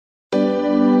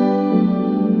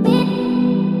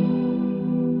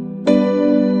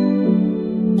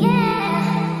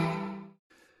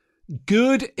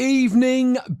Good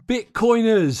evening,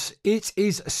 Bitcoiners. It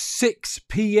is 6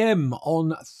 p.m.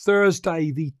 on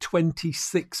Thursday, the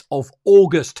 26th of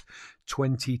August,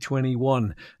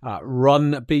 2021.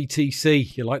 Run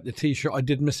BTC. You like the t-shirt I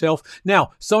did myself?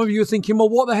 Now, some of you are thinking, well,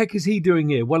 what the heck is he doing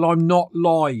here? Well, I'm not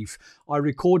live. I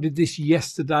recorded this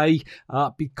yesterday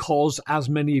because, as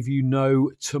many of you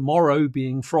know, tomorrow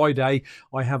being Friday,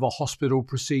 I have a hospital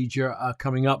procedure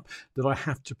coming up that I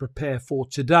have to prepare for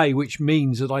today, which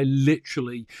means that I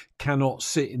literally cannot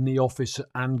sit in the office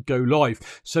and go live.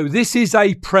 So this is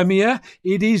a premiere.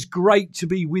 It is great to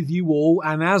be with you all.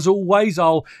 And as always,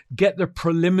 I'll get the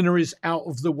preliminaries out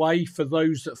of the way for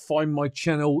those that find my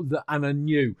channel and are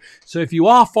new. So if you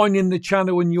are finding the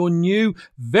channel and you're new,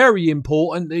 very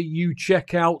important that you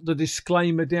check out the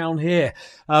disclaimer down here.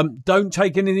 Don't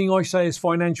take anything I say as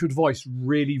financial advice.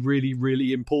 Really, really,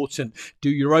 really important. Do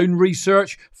your own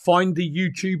research. Find the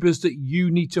YouTubers that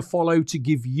you need to follow to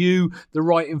give you the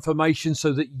right information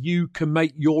so that you can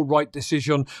make your right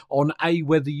decision on A,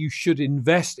 whether you should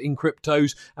invest in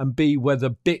cryptos, and B, whether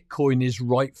Bitcoin is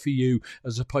right for you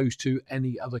as opposed to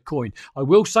any other coin. I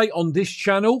will say on this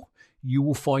channel, you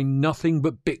will find nothing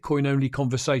but Bitcoin only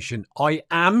conversation. I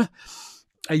am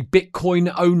a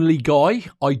Bitcoin only guy.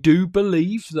 I do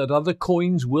believe that other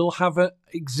coins will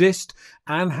exist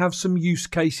and have some use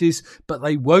cases, but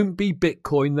they won't be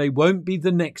Bitcoin. They won't be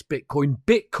the next Bitcoin.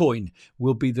 Bitcoin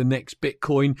will be the next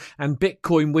Bitcoin. And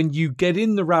Bitcoin, when you get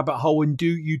in the rabbit hole and do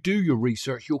your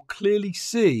research, you'll clearly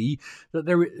see that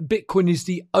Bitcoin is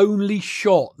the only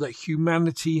shot that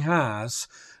humanity has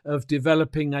of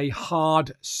developing a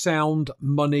hard, sound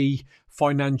money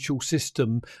financial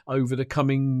system over the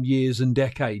coming years and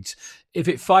decades. If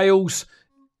it fails,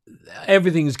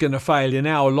 everything's going to fail in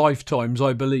our lifetimes,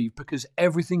 I believe, because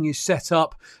everything is set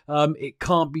up. It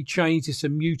can't be changed. It's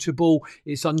immutable.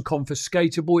 It's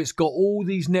unconfiscatable. It's got all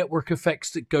these network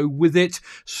effects that go with it.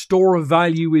 Store of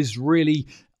value is really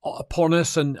upon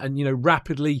us and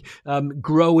rapidly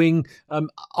growing.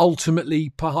 Ultimately,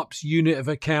 perhaps unit of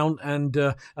account and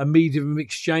a medium of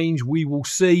exchange, we will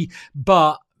see.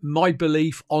 But my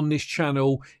belief on this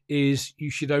channel is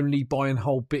you should only buy and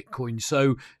hold Bitcoin.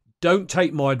 So don't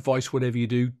take my advice, whatever you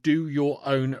do your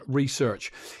own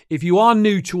research. If you are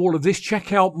new to all of this,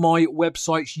 check out my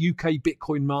website,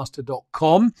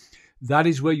 ukbitcoinmaster.com. That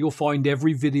is where you'll find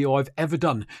every video I've ever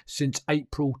done since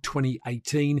April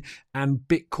 2018. And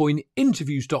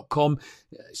bitcoininterviews.com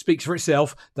speaks for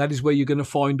itself. That is where you're going to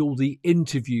find all the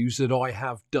interviews that I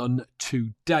have done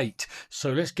to date.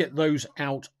 So let's get those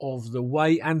out of the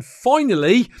way. And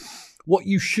finally, what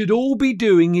you should all be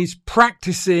doing is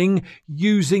practicing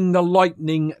using the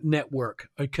Lightning Network,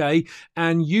 okay?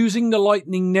 And using the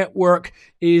Lightning Network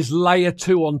is layer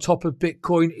 2 on top of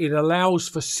Bitcoin. It allows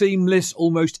for seamless,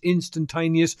 almost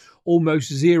instantaneous,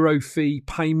 almost zero fee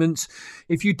payments.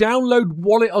 If you download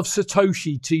Wallet of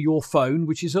Satoshi to your phone,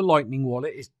 which is a Lightning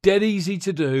wallet, it's dead easy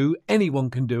to do.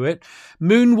 Anyone can do it.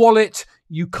 Moon Wallet,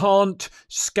 you can't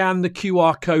scan the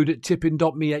QR code at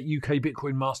tippin.me at UK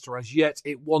Bitcoin Master as yet.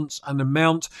 It wants an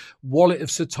amount. Wallet of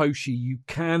Satoshi, you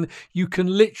can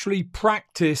literally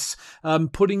practice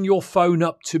putting your phone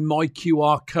up to my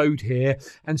QR code here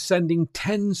and sending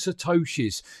 10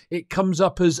 Satoshis. It comes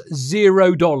up as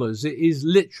 $0. It is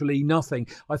literally nothing.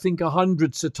 I think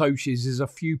 100 Satoshis is a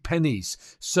few pennies.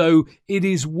 So it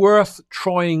is worth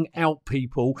trying out,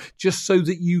 people, just so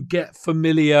that you get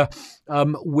familiar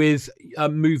with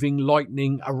moving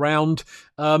Lightning around.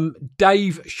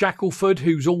 Dave Shackelford,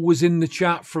 who's always in the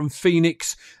chat from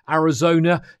Phoenix,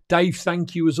 Arizona. Dave,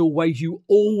 thank you as always. You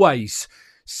always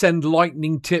send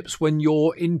Lightning tips when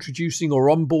you're introducing or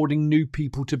onboarding new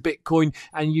people to Bitcoin,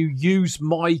 and you use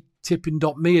my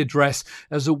tippin.me address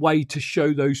as a way to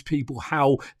show those people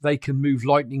how they can move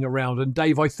Lightning around. And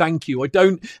Dave, I thank you. I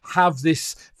don't have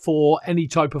this for any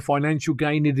type of financial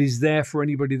gain. It is there for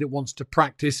anybody that wants to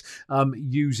practice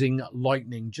using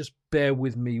Lightning. Just bear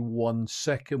with me 1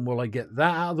 second while I get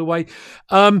that out of the way.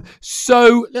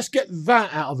 So let's get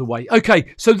that out of the way.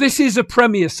 Okay, so this is a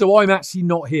premiere, so I'm actually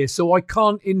not here, so I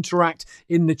can't interact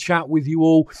in the chat with you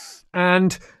all.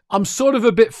 And I'm sort of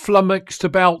a bit flummoxed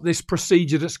about this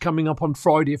procedure that's coming up on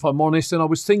Friday, if I'm honest. And I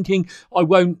was thinking I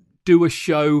won't do a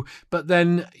show, but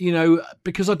then,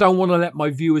 because I don't want to let my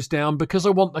viewers down, because I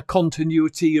want the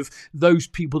continuity of those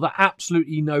people that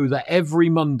absolutely know that every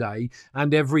Monday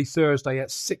and every Thursday at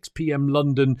 6 p.m.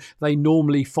 London, they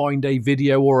normally find a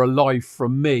video or a live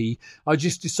from me. I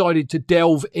just decided to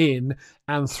delve in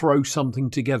and throw something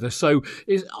together. So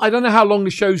I don't know how long the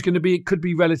show's going to be. It could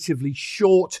be relatively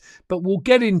short, but we'll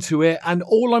get into it. And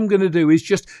all I'm going to do is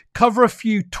just cover a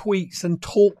few tweets and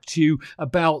talk to you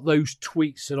about those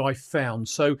tweets that I found.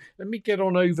 So let me get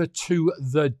on over to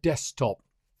the desktop.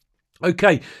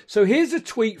 Okay, so here's a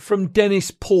tweet from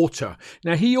Dennis Porter.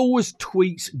 Now, he always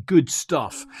tweets good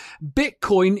stuff.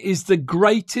 Bitcoin is the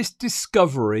greatest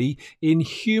discovery in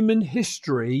human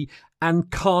history and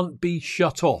can't be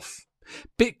shut off.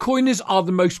 Bitcoiners are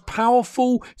the most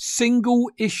powerful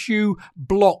single issue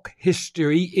block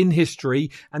in history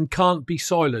and can't be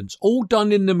silenced. All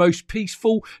done in the most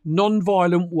peaceful,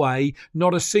 non-violent way.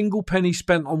 Not a single penny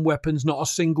spent on weapons, not a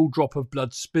single drop of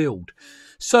blood spilled.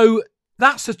 So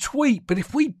that's a tweet, but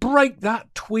if we break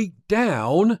that tweet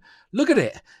down, look at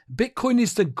it. Bitcoin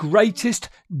is the greatest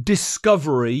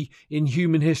discovery in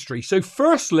human history. So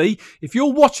firstly, if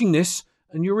you're watching this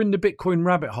and you're in the Bitcoin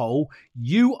rabbit hole,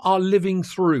 you are living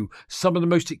through some of the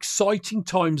most exciting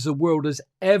times the world has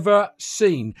ever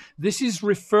seen. This is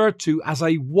referred to as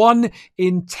a 1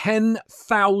 in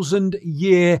 10,000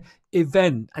 year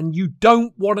event, and you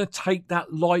don't want to take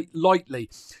that lightly.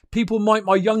 People like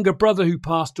my younger brother who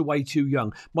passed away too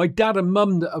young, my dad and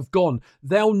mum that have gone,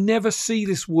 they'll never see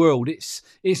this world.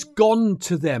 It's gone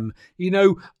to them. You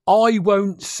know, I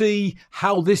won't see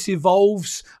how this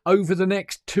evolves over the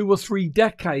next 2 or 3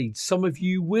 decades. Some of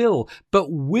you will, but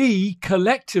we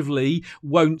collectively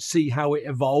won't see how it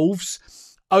evolves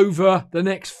over the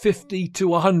next 50 to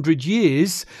 100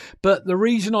 years. But the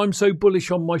reason I'm so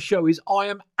bullish on my show is I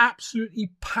am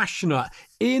absolutely passionate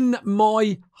in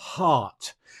my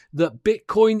heart that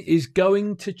Bitcoin is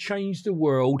going to change the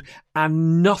world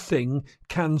and nothing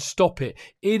can stop it.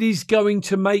 It is going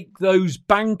to make those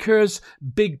bankers,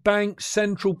 big banks,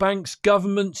 central banks,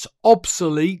 governments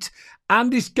obsolete,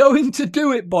 and is going to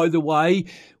do it, by the way,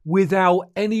 without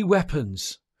any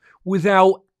weapons,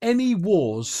 without any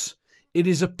wars. It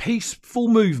is a peaceful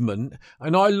movement,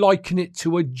 and I liken it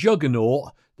to a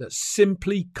juggernaut that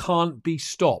simply can't be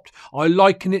stopped. I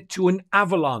liken it to an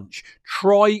avalanche.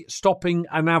 Try stopping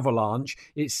an avalanche.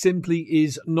 It simply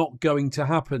is not going to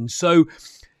happen. So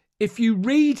if you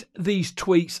read these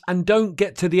tweets and don't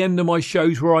get to the end of my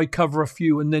shows where I cover a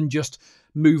few and then just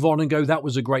move on and go, that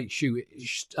was a great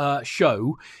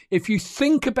show. If you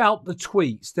think about the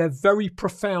tweets, they're very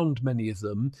profound, many of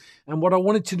them. And what I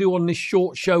wanted to do on this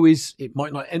short show is, it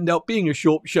might not end up being a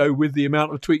short show with the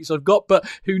amount of tweets I've got, but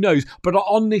who knows? But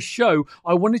on this show,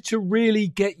 I wanted to really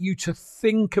get you to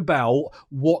think about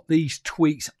what these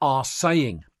tweets are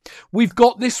saying. We've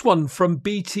got this one from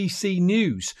BTC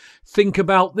News. Think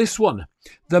about this one.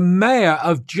 The mayor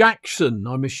of Jackson,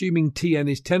 I'm assuming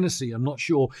TN is Tennessee, I'm not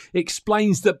sure,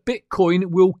 explains that Bitcoin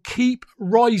will keep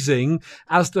rising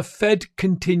as the Fed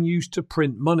continues to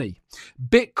print money.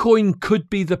 Bitcoin could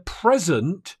be the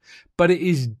present, but it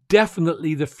is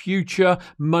definitely the future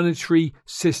monetary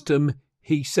system,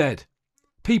 he said.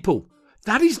 People,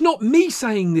 that is not me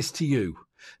saying this to you.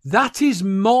 That is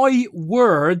my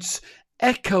words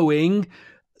echoing,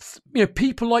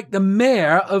 people like the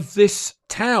mayor of this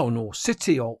town or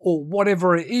city or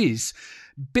whatever it is.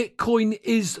 Bitcoin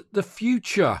is the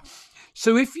future.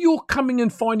 So if you're coming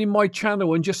and finding my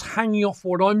channel and just hanging off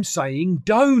what I'm saying,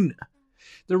 don't.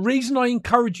 The reason I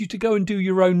encourage you to go and do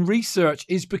your own research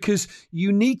is because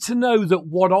you need to know that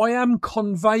what I am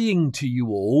conveying to you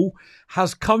all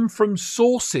has come from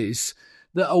sources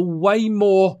that are way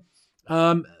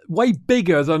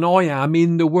bigger than I am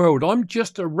in the world. I'm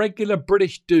just a regular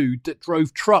British dude that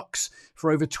drove trucks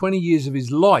for over 20 years of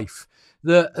his life,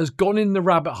 that has gone in the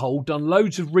rabbit hole, done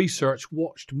loads of research,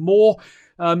 watched more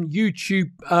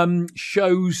YouTube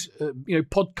shows,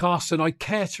 podcasts than I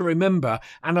care to remember,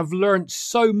 and I've learned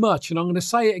so much. And I'm going to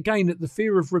say it again at the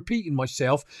fear of repeating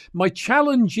myself. My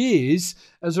challenge is,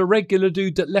 as a regular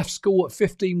dude that left school at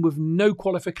 15 with no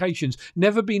qualifications,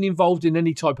 never been involved in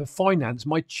any type of finance,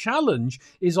 my challenge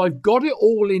is I've got it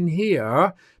all in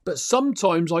here, but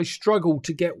sometimes I struggle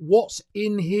to get what's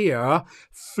in here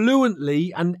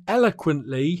fluently and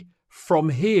eloquently from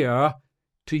here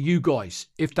to you guys,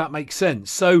 if that makes sense.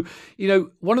 So,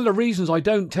 one of the reasons I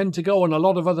don't tend to go on a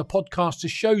lot of other podcasters'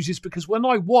 shows is because when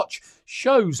I watch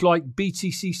shows like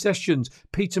BTC Sessions,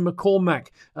 Peter McCormack,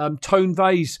 Tone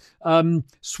Vase,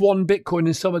 Swan Bitcoin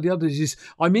and some of the others, is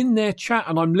I'm in their chat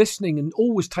and I'm listening and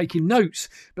always taking notes.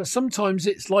 But sometimes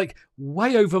it's like,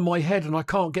 way over my head and I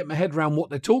can't get my head around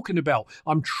what they're talking about.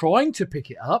 I'm trying to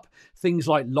pick it up. Things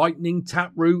like Lightning,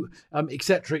 Taproot,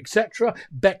 etc.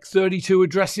 BEC32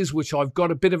 addresses, which I've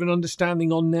got a bit of an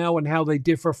understanding on now and how they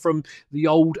differ from the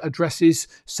old addresses,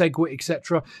 SegWit,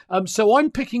 etc. So I'm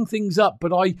picking things up,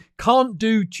 but I can't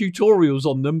do tutorials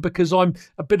on them because I'm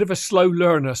a bit of a slow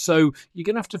learner. So you're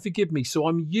going to have to forgive me. So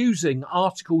I'm using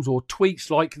articles or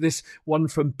tweets like this one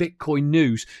from Bitcoin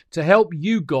News to help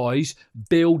you guys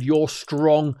build your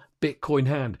strong Bitcoin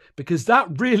hand, because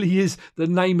that really is the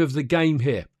name of the game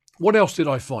here. What else did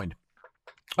I find?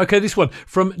 Okay, this one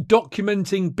from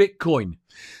Documenting Bitcoin.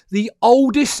 The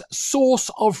oldest source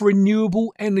of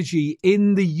renewable energy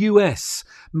in the US,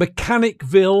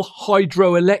 Mechanicville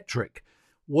Hydroelectric,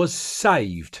 was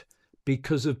saved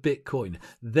because of Bitcoin.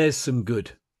 There's some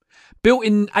good. Built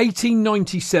in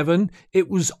 1897, it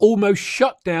was almost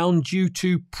shut down due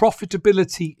to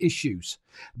profitability issues.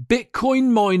 Bitcoin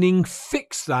mining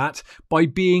fixed that by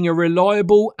being a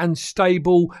reliable and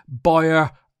stable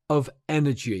buyer of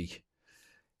energy.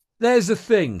 There's the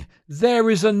thing.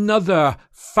 There is another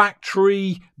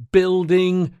factory,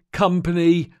 building,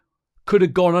 company could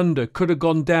have gone under, could have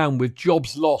gone down with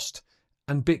jobs lost,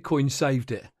 and Bitcoin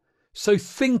saved it. So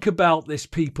think about this,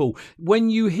 people. When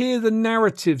you hear the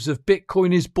narratives of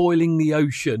Bitcoin is boiling the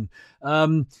ocean,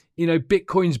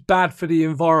 Bitcoin's bad for the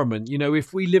environment.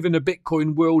 If we live in a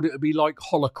Bitcoin world, it would be like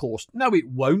Holocaust. No, it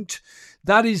won't.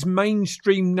 That is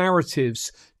mainstream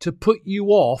narratives to put you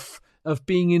off of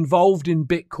being involved in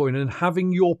Bitcoin and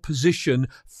having your position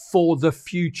for the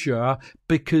future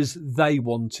because they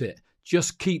want it.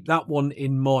 Just keep that one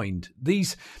in mind.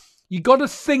 You got to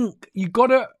think, you got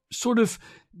to sort of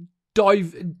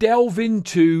delve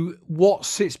into what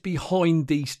sits behind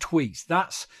these tweets.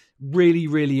 That's really,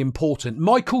 really important.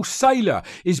 Michael Saylor,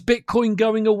 is Bitcoin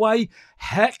going away?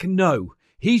 Heck no.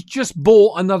 He's just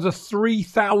bought another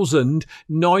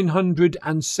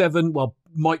 3,907,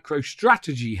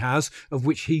 Microstrategy has, of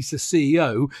which he's the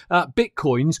CEO,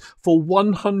 Bitcoins for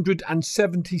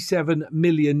 177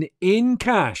 million in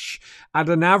cash at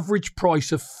an average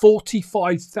price of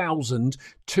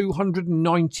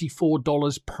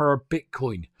 $45,294 per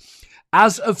Bitcoin.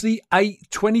 As of the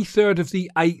 23rd of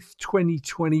the 8th,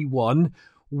 2021,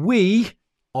 we,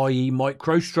 i.e.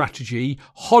 Microstrategy,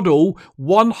 hodl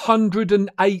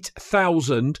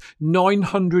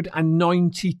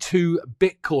 108,992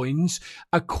 Bitcoins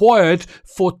acquired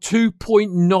for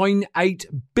 2.98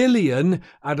 billion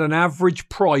at an average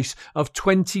price of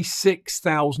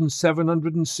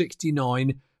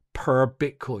 26,769 per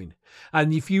Bitcoin.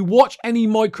 And if you watch any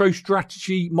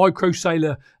Microstrategy,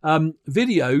 Microsaylor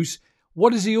videos,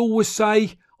 what does he always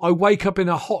say? I wake up in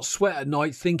a hot sweat at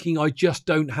night thinking I just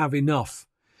don't have enough.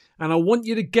 And I want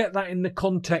you to get that in the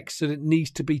context that it needs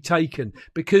to be taken,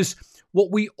 because what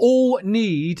we all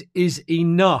need is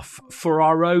enough for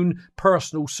our own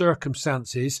personal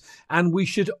circumstances. And we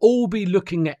should all be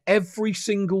looking at every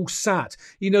single sat.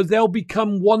 They'll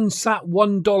become one sat,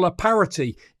 $1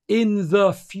 parity in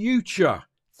the future.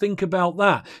 Think about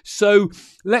that. So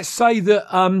let's say that,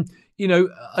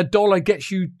 a dollar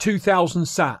gets you 2,000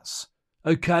 sats.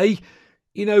 Okay.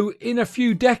 In a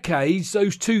few decades,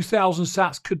 those 2,000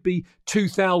 sats could be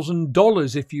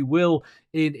 $2,000, if you will,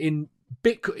 in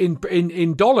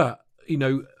dollar,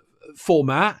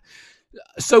 format.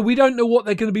 So we don't know what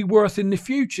they're going to be worth in the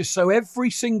future. So every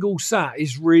single sat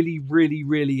is really, really,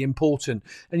 really important.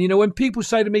 And, when people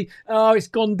say to me, oh, it's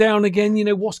gone down again,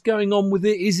 what's going on with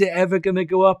it? Is it ever going to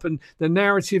go up? And the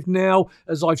narrative now,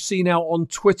 as I've seen out on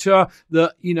Twitter,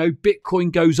 that,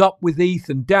 Bitcoin goes up with ETH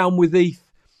and down with ETH.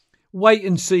 Wait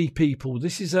and see, people.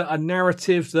 This is a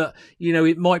narrative that,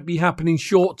 it might be happening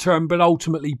short term, but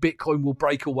ultimately Bitcoin will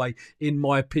break away, in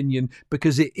my opinion,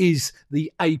 because it is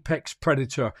the apex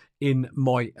predator, in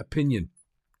my opinion.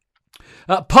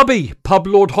 Pub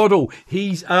Lord Hoddle,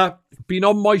 he's been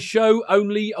on my show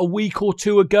only a week or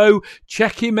two ago.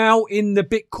 Check him out in the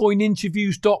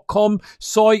bitcoininterviews.com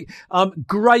site.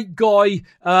 Great guy,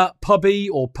 Pubby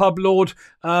or Pub Lord.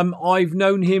 I've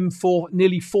known him for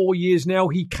nearly 4 years now.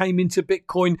 He came into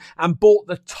Bitcoin and bought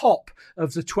the top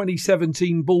of the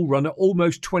 2017 bull run at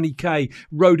almost 20k,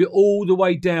 rode it all the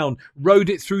way down, rode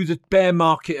it through the bear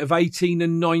market of 18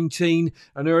 and 19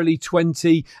 and early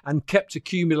 20, and kept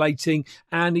accumulating.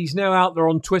 And he's now out there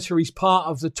on Twitter. He's part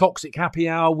of the Toxic Happy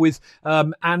Hour with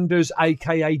Anders,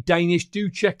 aka Danish. Do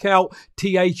check out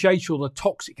THH or the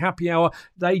Toxic Happy Hour.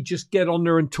 They just get on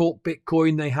there and talk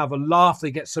Bitcoin. They have a laugh.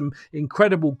 They get some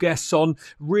incredible guests on.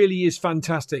 Really is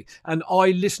fantastic. And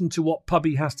I listen to what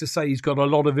Pubby has to say. He's got a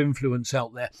lot of influence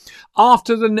out there.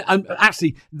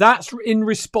 Actually, that's in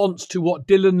response to what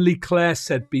Dylan Leclerc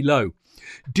said below.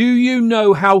 Do you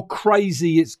know how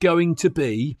crazy it's going to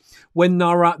be when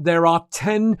there are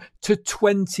 10 to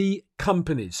 20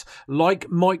 companies like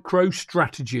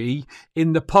Microstrategy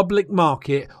in the public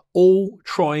market all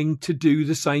trying to do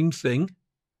the same thing?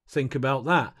 Think about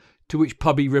that. To which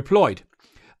Pubby replied,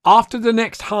 after the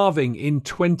next halving in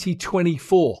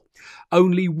 2024,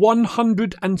 only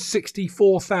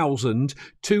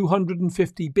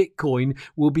 164,250 Bitcoin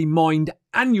will be mined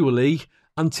annually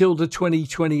until the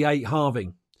 2028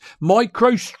 halving.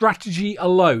 MicroStrategy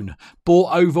alone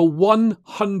bought over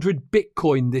 100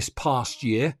 Bitcoin this past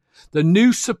year. The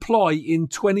new supply in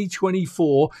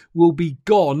 2024 will be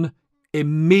gone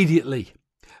immediately.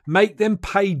 Make them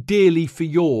pay dearly for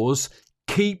yours.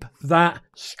 Keep that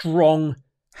strong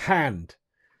hand.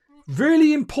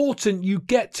 Really important you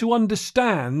get to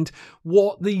understand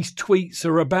what these tweets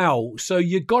are about. So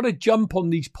you got to jump on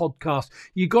these podcasts.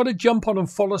 You got to jump on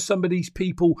and follow some of these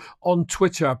people on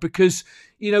Twitter because,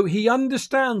 you know, he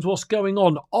understands what's going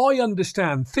on. I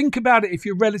understand. Think about it if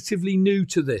you're relatively new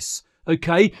to this,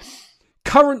 okay?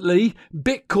 Currently,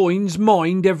 Bitcoin's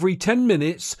mined every 10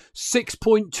 minutes,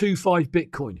 6.25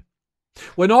 Bitcoin.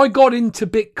 When I got into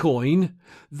Bitcoin,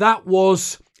 that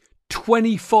was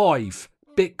 25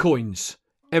 Bitcoins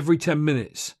every 10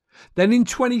 minutes. Then in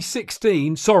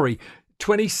 2016, it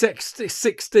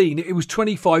was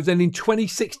 25. Then in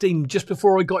 2016, just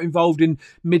before I got involved in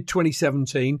mid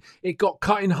 2017, it got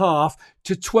cut in half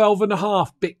to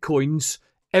 12.5 Bitcoins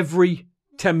every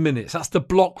 10 minutes. That's the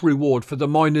block reward for the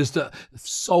miners that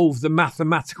solve the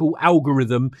mathematical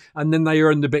algorithm and then they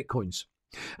earn the Bitcoins.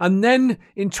 And then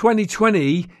in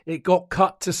 2020, it got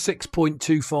cut to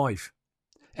 6.25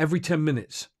 every 10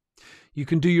 minutes. You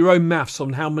can do your own maths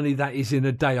on how many that is in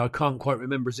a day. I can't quite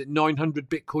remember. Is it 900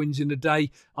 Bitcoins in a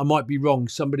day? I might be wrong.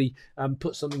 Somebody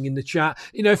put something in the chat.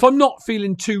 You know, if I'm not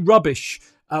feeling too rubbish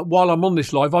while I'm on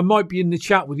this live, I might be in the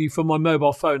chat with you from my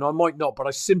mobile phone. I might not, but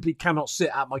I simply cannot sit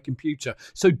at my computer.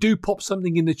 So do pop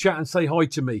something in the chat and say hi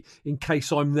to me in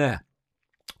case I'm there.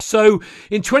 So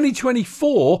in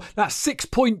 2024, that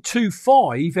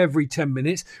 6.25 every 10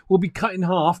 minutes will be cut in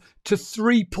half to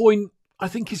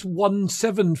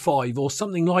 175 or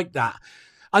something like that.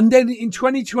 And then in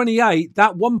 2028,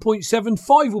 that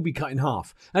 1.75 will be cut in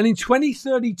half. And in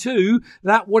 2032,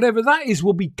 that whatever that is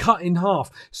will be cut in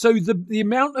half. So the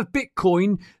amount of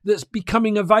Bitcoin that's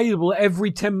becoming available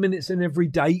every 10 minutes and every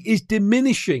day is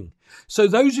diminishing. So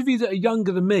those of you that are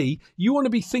younger than me, you want to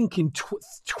be thinking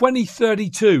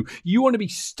 2032. You want to be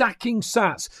stacking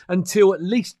sats until at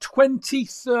least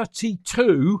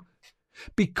 2032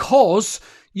 because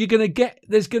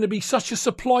there's going to be such a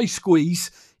supply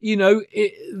squeeze. You know,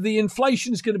 the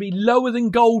inflation is going to be lower than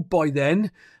gold by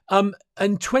then. And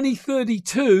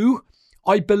 2032,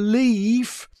 I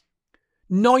believe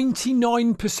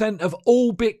 99% of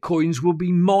all Bitcoins will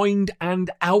be mined and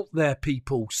out there,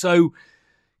 people. So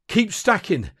keep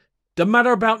stacking. Doesn't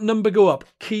matter about number go up.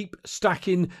 Keep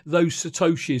stacking those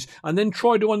Satoshis and then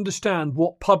try to understand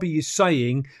what Pubby is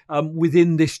saying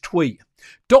within this tweet.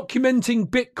 Documenting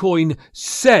Bitcoin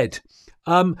said,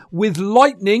 with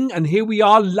Lightning, and here we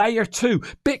are, layer 2.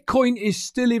 Bitcoin is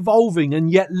still evolving,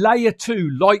 and yet layer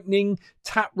 2, Lightning,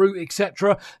 Taproot,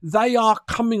 etc., they are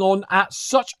coming on at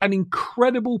such an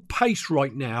incredible pace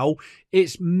right now.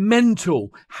 It's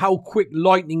mental how quick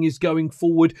Lightning is going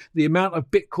forward. The amount of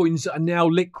Bitcoins that are now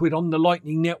liquid on the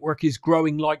Lightning network is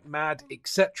growing like mad,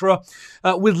 etc.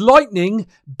 With Lightning,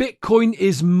 Bitcoin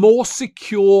is more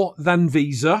secure than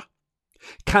Visa,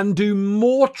 can do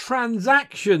more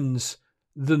transactions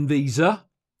than Visa,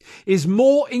 is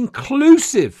more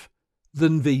inclusive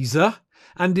than Visa,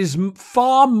 and is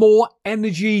far more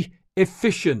energy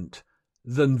efficient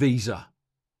than Visa.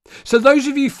 So those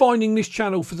of you finding this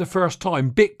channel for the first time,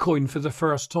 Bitcoin for the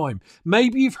first time,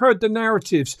 maybe you've heard the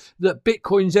narratives that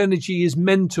Bitcoin's energy is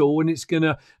mental and it's going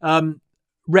to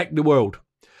wreck the world.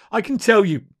 I can tell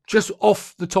you, just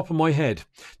off the top of my head,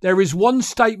 there is one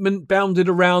statement bounded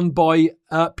around by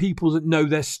people that know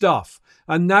their stuff,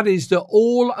 and that is that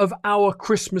all of our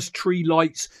Christmas tree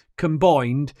lights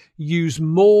combined use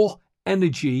more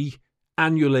energy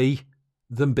annually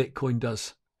than Bitcoin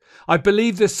does. I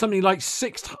believe there's something like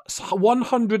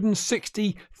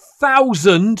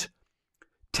 160,000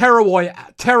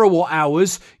 terawatt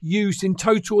hours used in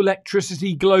total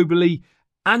electricity globally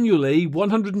annually,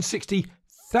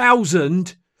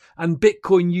 160,000, and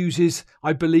Bitcoin uses,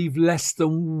 I believe, less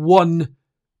than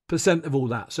 1% of all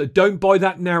that. So don't buy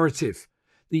that narrative.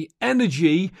 The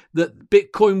energy that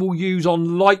Bitcoin will use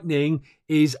on Lightning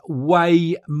is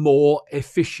way more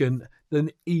efficient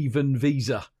than even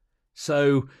Visa.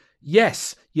 So,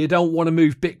 Yes, you don't want to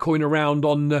move Bitcoin around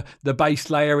on the base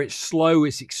layer. It's slow,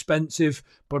 it's expensive,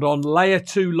 but on layer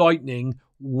 2 Lightning,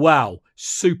 wow,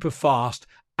 super fast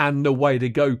and the way to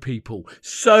go, people.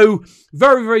 So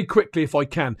very, very quickly, if I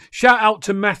can, shout out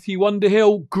to Matthew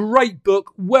Underhill. Great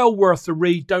book, well worth a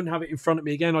read. Don't have it in front of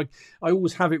me again. I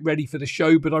always have it ready for the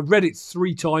show, but I've read it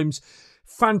 3 times.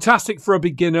 Fantastic for a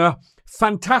beginner.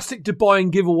 Fantastic to buy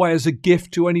and give away as a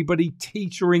gift to anybody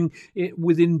teetering it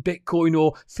within Bitcoin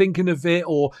or thinking of it,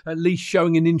 or at least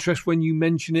showing an interest when you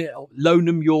mention it. Loan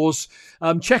them yours.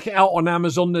 Check it out on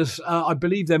Amazon. There's, I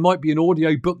believe there might be an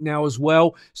audio book now as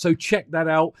well. So check that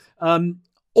out.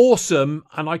 Awesome.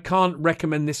 And I can't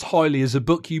recommend this highly as a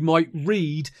book you might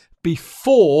read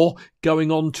before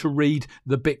going on to read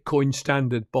The Bitcoin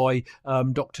Standard by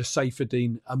Dr.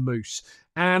 Saifedean Ammous.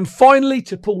 And finally,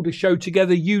 to pull the show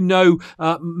together, you know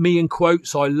me and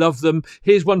quotes. I love them.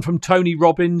 Here's one from Tony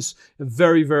Robbins, a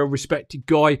very, very respected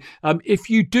guy. If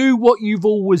you do what you've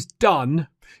always done,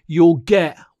 you'll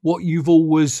get what you've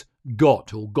always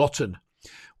got or gotten.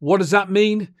 What does that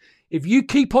mean? If you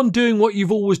keep on doing what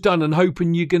you've always done and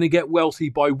hoping you're going to get wealthy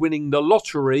by winning the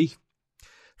lottery,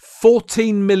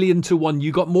 14 million to 1.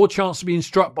 You got more chance of being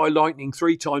struck by lightning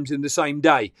 3 times in the same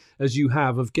day as you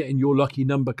have of getting your lucky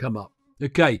number come up.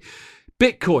 Okay,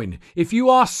 Bitcoin. If you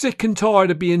are sick and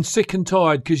tired of being sick and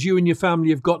tired because you and your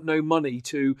family have got no money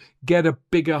to get a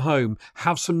bigger home,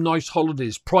 have some nice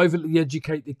holidays, privately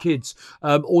educate the kids,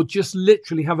 or just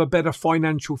literally have a better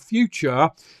financial future,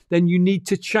 then you need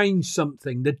to change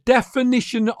something. The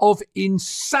definition of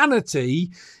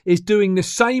insanity is doing the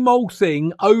same old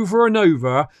thing over and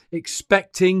over,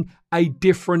 expecting a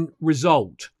different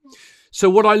result. So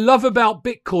what I love about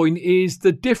Bitcoin is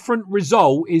the different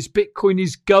result is Bitcoin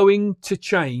is going to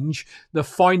change the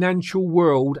financial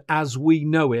world as we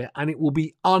know it, and it will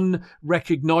be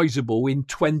unrecognizable in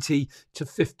 20 to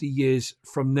 50 years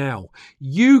from now.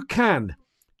 You can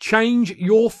change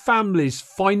your family's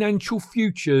financial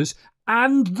futures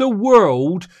and the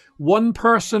world one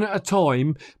person at a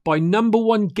time by, number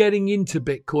one, getting into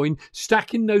Bitcoin,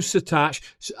 stacking those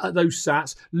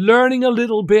sats, learning a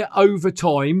little bit over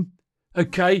time.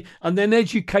 Okay, and then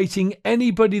educating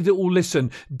anybody that will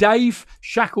listen. Dave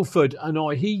Shackelford and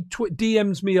he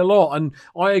DMs me a lot, and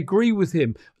I agree with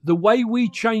him. The way we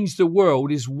change the world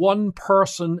is one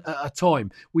person at a time.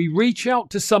 We reach out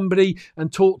to somebody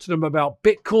and talk to them about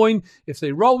Bitcoin. If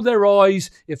they roll their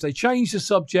eyes, if they change the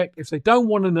subject, if they don't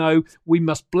want to know, we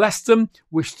must bless them,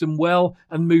 wish them well,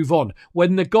 and move on.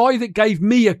 When the guy that gave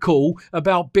me a call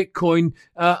about Bitcoin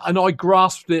and I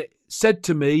grasped it, said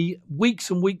to me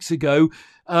weeks and weeks ago,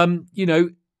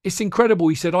 it's incredible.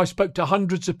 He said, I spoke to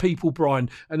hundreds of people,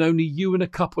 Brian, and only you and a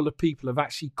couple of people have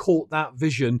actually caught that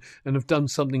vision and have done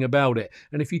something about it.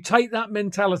 And if you take that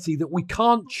mentality that we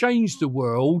can't change the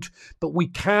world, but we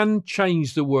can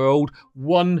change the world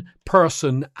one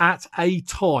person at a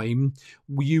time,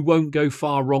 you won't go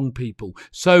far wrong, people.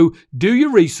 So do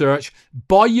your research,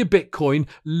 buy your Bitcoin,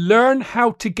 learn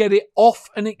how to get it off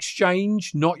an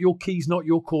exchange, not your keys, not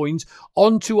your coins,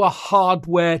 onto a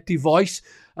hardware device.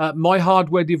 My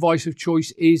hardware device of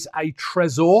choice is a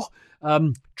Trezor.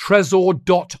 Trezor.io.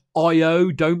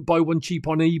 Don't buy one cheap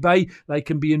on eBay. They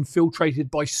can be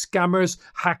infiltrated by scammers,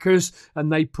 hackers,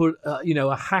 and they put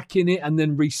a hack in it and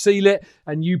then reseal it,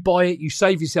 and you buy it, you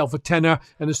save yourself a tenner,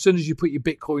 and as soon as you put your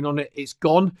Bitcoin on it, it's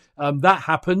gone. That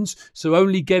happens. So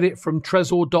only get it from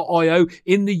Trezor.io.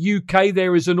 In the UK,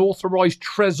 there is an authorized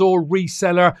Trezor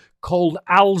reseller called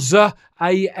Alza,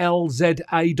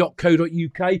 alza.co.uk.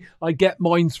 I get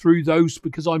mine through those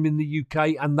because I'm in the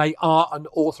UK and they are an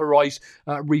authorized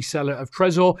reseller of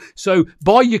Trezor. So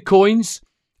buy your coins.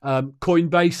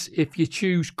 Coinbase, if you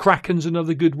choose. Kraken's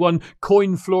another good one.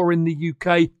 CoinFloor in the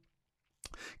UK.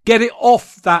 Get it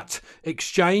off that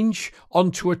exchange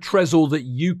onto a Trezor that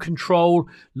you control.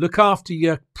 Look after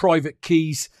your private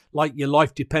keys like your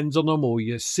life depends on them, or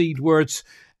your seed words,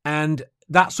 and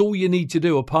that's all you need to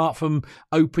do, apart from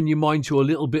open your mind to a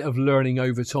little bit of learning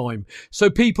over time. So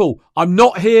people, I'm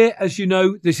not here, as you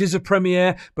know, this is a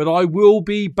premiere, but I will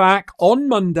be back on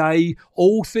Monday,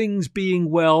 all things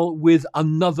being well, with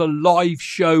another live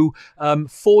show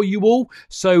for you all.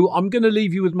 So I'm going to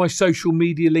leave you with my social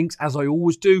media links, as I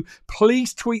always do.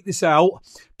 Please tweet this out.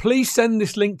 Please send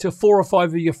this link to 4 or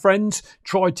 5 of your friends.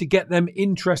 Try to get them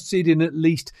interested in at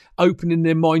least opening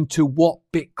their mind to what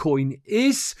Bitcoin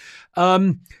is.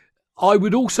 I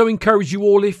would also encourage you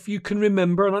all, if you can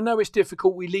remember, and I know it's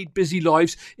difficult, we lead busy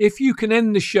lives, if you can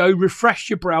end the show, refresh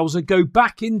your browser, go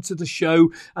back into the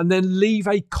show, and then leave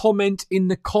a comment in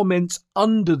the comments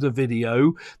under the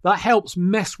video. That helps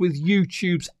mess with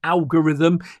YouTube's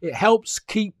algorithm. It helps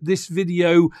keep this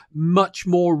video much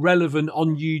more relevant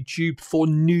on YouTube for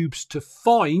noobs to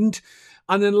find.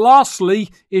 And then lastly,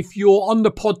 if you're on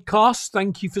the podcast,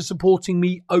 thank you for supporting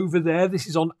me over there. This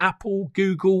is on Apple,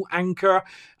 Google, Anchor,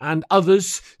 and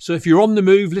others. So if you're on the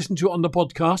move, listen to it on the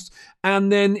podcast.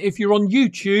 And then if you're on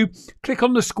YouTube, click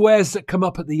on the squares that come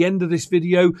up at the end of this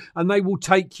video, and they will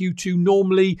take you to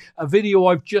normally a video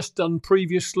I've just done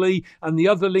previously. And the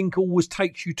other link always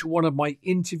takes you to one of my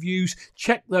interviews.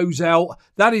 Check those out.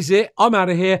 That is it. I'm out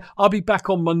of here. I'll be back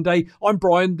on Monday. I'm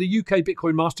Brian, the UK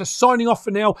Bitcoin Master, signing off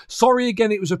for now. Sorry again,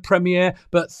 it was a premiere,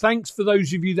 but thanks for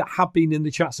those of you that have been in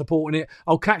the chat supporting it.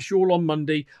 I'll catch you all on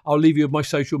Monday. I'll leave you with my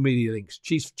social media links.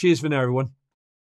 Cheers for now, everyone.